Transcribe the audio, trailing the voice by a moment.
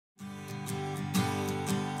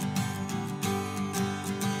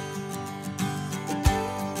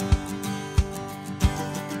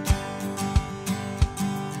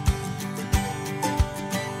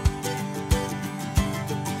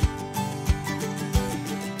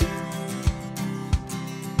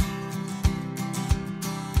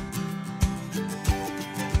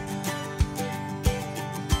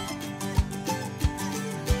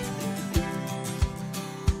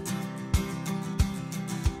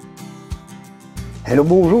Hello,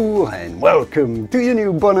 bonjour, and welcome to your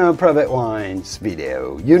new Bonheur Private Wines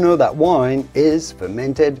video. You know that wine is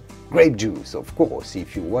fermented grape juice, of course.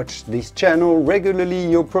 If you watch this channel regularly,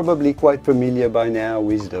 you're probably quite familiar by now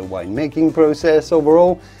with the winemaking process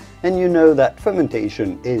overall, and you know that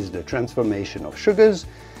fermentation is the transformation of sugars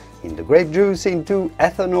in the grape juice into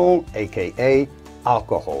ethanol, aka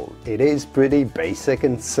alcohol. It is pretty basic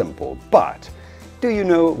and simple, but do you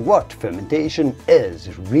know what fermentation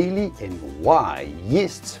is really and why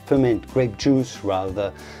yeasts ferment grape juice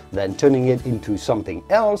rather than turning it into something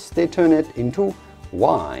else? They turn it into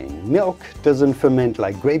wine. Milk doesn't ferment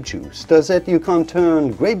like grape juice, does it? You can't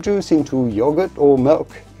turn grape juice into yogurt or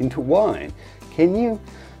milk into wine, can you?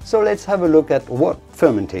 So let's have a look at what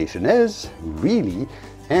fermentation is really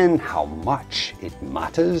and how much it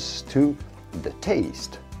matters to the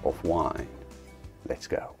taste of wine. Let's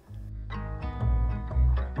go.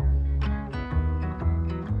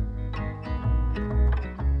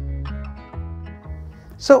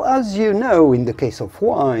 So as you know, in the case of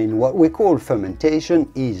wine, what we call fermentation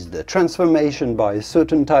is the transformation by a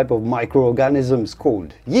certain type of microorganisms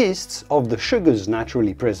called yeasts of the sugars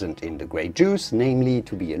naturally present in the grape juice, namely,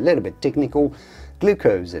 to be a little bit technical,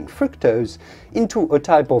 glucose and fructose, into a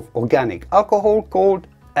type of organic alcohol called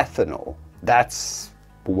ethanol. That's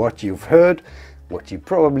what you've heard, what you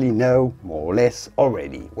probably know more or less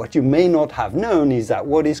already. What you may not have known is that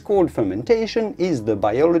what is called fermentation is the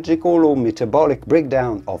biological or metabolic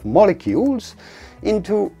breakdown of molecules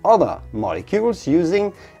into other molecules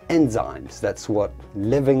using enzymes. That's what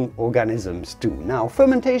living organisms do. Now,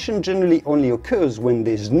 fermentation generally only occurs when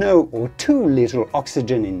there's no or too little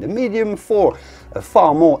oxygen in the medium for a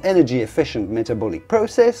far more energy efficient metabolic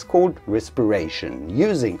process called respiration.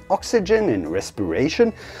 Using oxygen and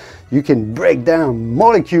respiration, you can break down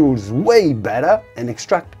molecules way better and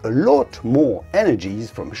extract a lot more energies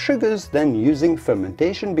from sugars than using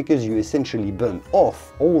fermentation, because you essentially burn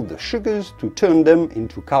off all the sugars to turn them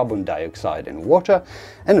into carbon dioxide and water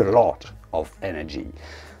and a lot of energy.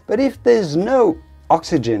 But if there's no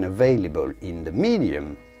oxygen available in the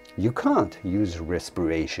medium, you can't use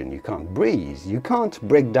respiration, you can't breathe, you can't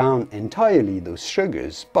break down entirely those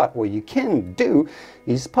sugars, but what you can do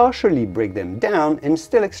is partially break them down and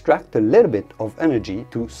still extract a little bit of energy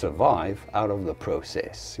to survive out of the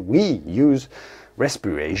process. We use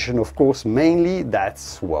respiration, of course, mainly,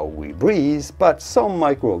 that's what we breathe, but some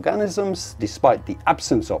microorganisms, despite the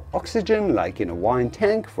absence of oxygen, like in a wine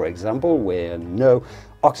tank, for example, where no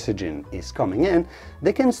oxygen is coming in,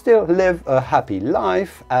 they can still live a happy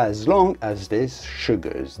life as long as there's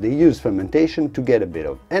sugars. They use fermentation to get a bit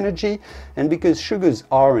of energy, and because sugars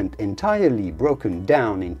aren't entirely broken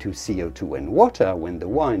down into CO2 and water when the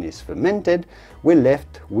wine is fermented, we're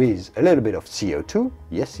left with a little bit of CO2,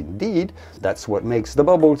 yes indeed, that's what makes the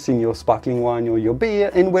bubbles in your sparkling wine or your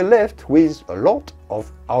beer, and we're left with a lot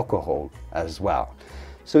of alcohol as well.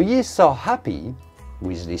 So yeasts are happy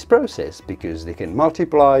with this process because they can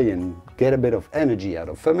multiply and get a bit of energy out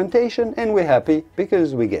of fermentation, and we're happy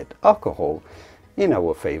because we get alcohol in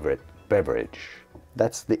our favorite beverage.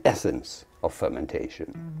 That's the essence of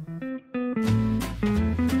fermentation.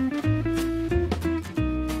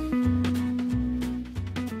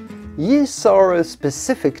 Yeasts are a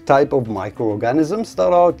specific type of microorganisms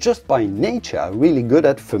that are just by nature really good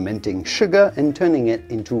at fermenting sugar and turning it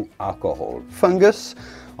into alcohol. Fungus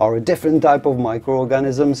are a different type of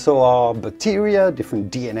microorganism, so are bacteria,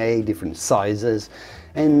 different DNA, different sizes,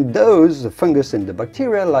 and those, the fungus and the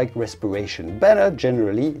bacteria, like respiration better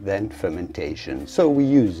generally than fermentation. So we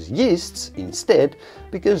use yeasts instead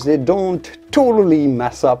because they don't totally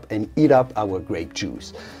mess up and eat up our grape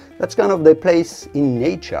juice. That's kind of their place in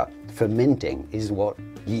nature. Fermenting is what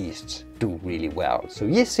yeasts do really well. So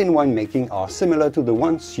yeasts in winemaking are similar to the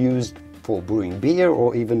ones used for brewing beer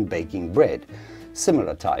or even baking bread.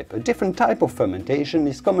 Similar type. A different type of fermentation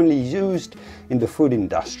is commonly used in the food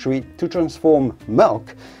industry to transform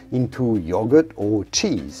milk into yogurt or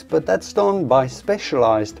cheese, but that's done by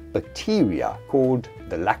specialized bacteria called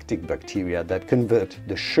the lactic bacteria that convert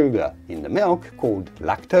the sugar in the milk, called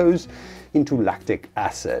lactose, into lactic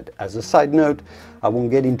acid. As a side note, I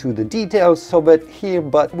won't get into the details of it here,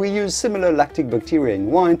 but we use similar lactic bacteria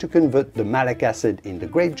in wine to convert the malic acid in the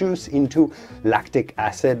grape juice into lactic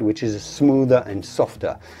acid, which is a smoother and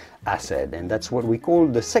softer acid, and that's what we call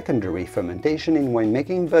the secondary fermentation in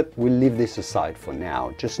winemaking, but we'll leave this aside for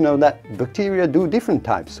now. Just know that bacteria do different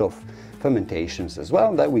types of fermentations as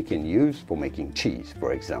well that we can use for making cheese,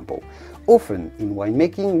 for example. Often in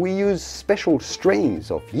winemaking we use special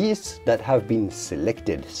strains of yeasts that have been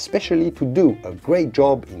selected specially to do a great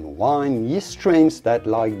job in wine, yeast strains that,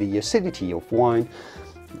 like the acidity of wine,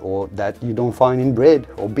 or that you don't find in bread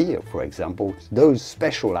or beer, for example, those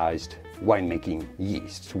specialized winemaking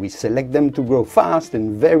yeasts. We select them to grow fast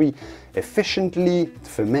and very efficiently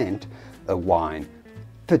ferment a wine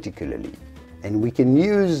particularly. And we can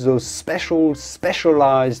use those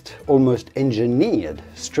specialized, almost engineered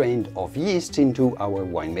strain of yeast into our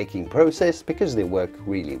winemaking process because they work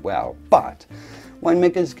really well. But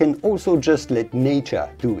winemakers can also just let nature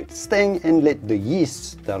do its thing and let the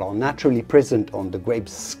yeasts that are naturally present on the grape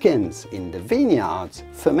skins in the vineyards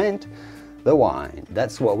ferment the wine.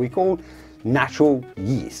 That's what we call natural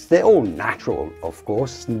yeast. They're all natural, of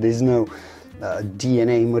course. There's no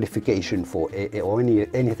DNA modification for or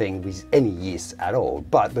anything with any yeast at all.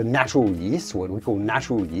 But the natural yeasts, what we call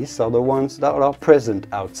natural yeasts, are the ones that are present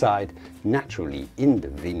outside naturally in the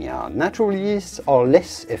vineyard. Natural yeasts are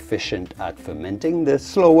less efficient at fermenting. They're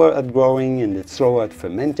slower at growing and it's slower at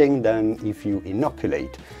fermenting than if you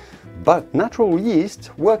inoculate. But natural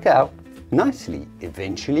yeasts work out nicely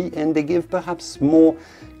eventually, and they give perhaps more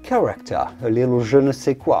character, a little je ne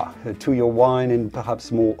sais quoi to your wine, and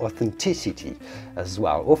perhaps more authenticity as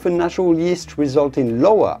well. Often natural yeast result in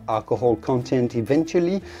lower alcohol content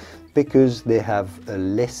eventually because they have a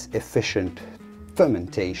less efficient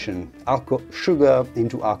fermentation, sugar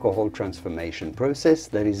into alcohol transformation process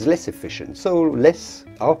that is less efficient, so less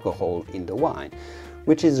alcohol in the wine,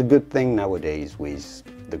 which is a good thing nowadays with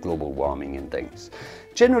the global warming and things.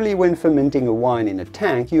 Generally, when fermenting a wine in a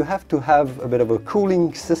tank, you have to have a bit of a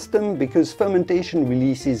cooling system because fermentation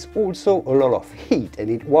releases also a lot of heat and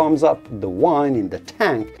it warms up the wine in the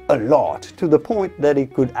tank a lot, to the point that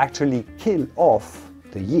it could actually kill off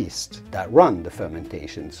the yeast that run the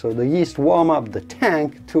fermentation. So the yeast warm up the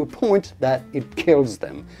tank to a point that it kills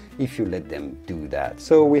them if you let them do that.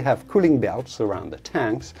 So we have cooling belts around the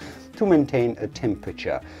tanks to maintain a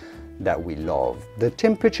temperature that we love. The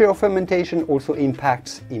temperature of fermentation also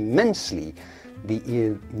impacts immensely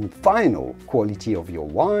the final quality of your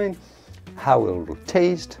wine, how it will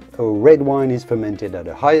taste. A red wine is fermented at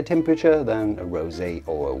a higher temperature than a rosé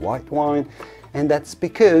or a white wine, and that's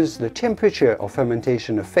because the temperature of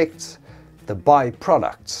fermentation affects the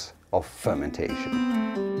byproducts of fermentation.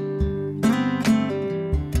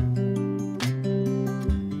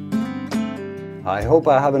 I hope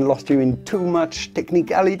I haven't lost you in too much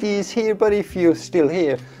technicalities here, but if you're still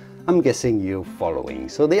here, I'm guessing you're following.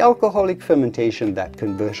 So the alcoholic fermentation, that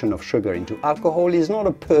conversion of sugar into alcohol, is not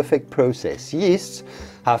a perfect process. Yeasts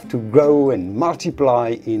have to grow and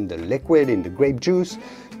multiply in the liquid, in the grape juice,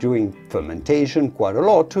 during fermentation quite a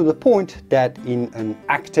lot, to the point that in an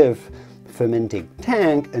active fermenting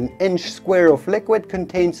tank, an inch square of liquid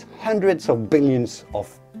contains hundreds of billions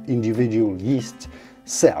of individual yeast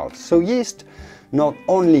cells. So yeast not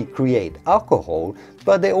only create alcohol,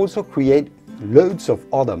 but they also create loads of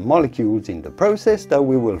other molecules in the process that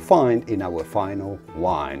we will find in our final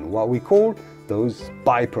wine, what we call those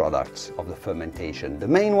byproducts of the fermentation. The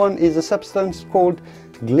main one is a substance called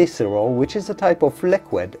glycerol, which is a type of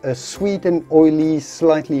liquid, a sweet and oily,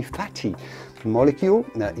 slightly fatty molecule,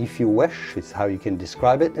 if you wish, is how you can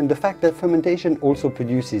describe it. And the fact that fermentation also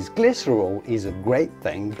produces glycerol is a great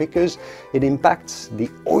thing because it impacts the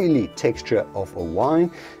oily texture of a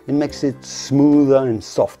wine and makes it smoother and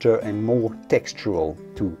softer and more textural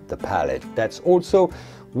to the palate. That's also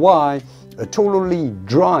why a totally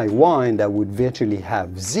dry wine that would virtually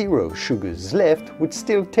have zero sugars left would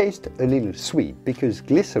still taste a little sweet, because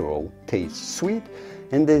glycerol tastes sweet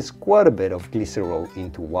and there's quite a bit of glycerol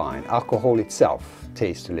into wine. Alcohol itself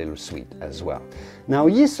tastes a little sweet as well. Now,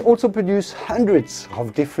 yeast also produce hundreds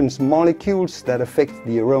of different molecules that affect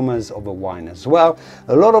the aromas of a wine as well.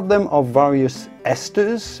 A lot of them are various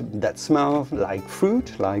esters that smell like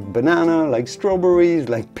fruit, like banana, like strawberries,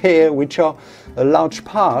 like pear, which are a large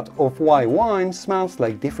part of why wine smells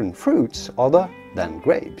like different fruits other than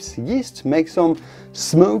grapes. Yeast make some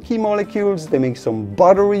smoky molecules, they make some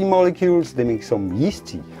buttery molecules, they make some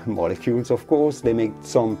yeasty molecules, of course, they make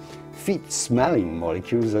some feet-smelling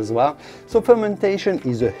molecules as well. So fermentation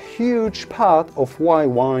is a huge part of why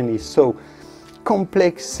wine is so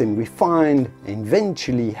complex and refined and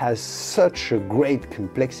eventually has such a great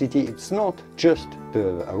complexity. It's not just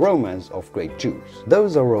the aromas of grape juice.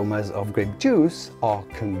 Those aromas of grape juice are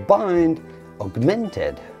combined,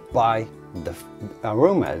 augmented by the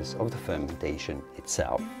aromas of the fermentation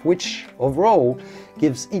itself, which overall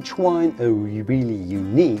gives each wine a really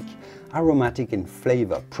unique aromatic and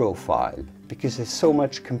flavor profile, because there's so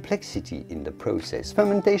much complexity in the process.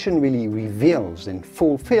 Fermentation really reveals and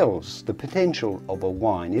fulfills the potential of a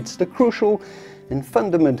wine. It's the crucial and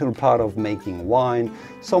fundamental part of making wine,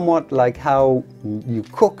 somewhat like how you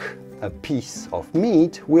cook a piece of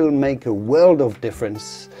meat will make a world of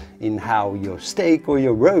difference in how your steak or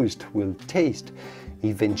your roast will taste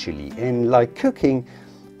eventually. And like cooking,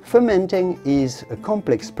 fermenting is a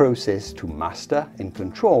complex process to master and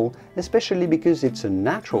control, especially because it's a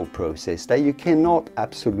natural process that you cannot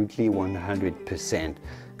absolutely 100%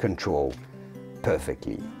 control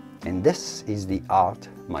perfectly. And this is the art,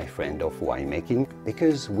 my friend, of winemaking,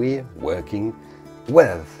 because we're working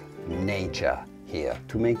with nature here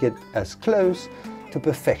to make it as close to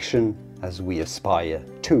perfection as we aspire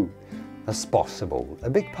to as possible. A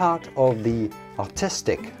big part of the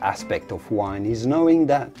artistic aspect of wine is knowing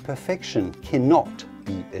that perfection cannot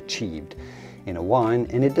be achieved in a wine,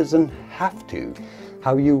 and it doesn't have to.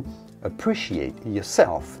 How you appreciate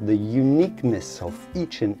yourself, the uniqueness of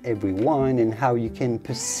each and every wine, and how you can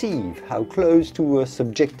perceive how close to a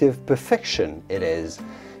subjective perfection it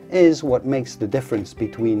is what makes the difference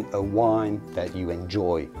between a wine that you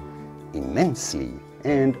enjoy immensely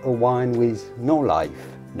and a wine with no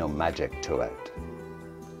life, no magic to it.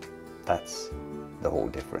 That's the whole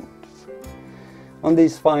difference. On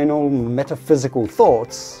these final metaphysical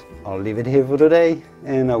thoughts, I'll leave it here for today,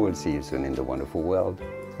 and I will see you soon in the wonderful world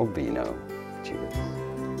of vino. Cheers.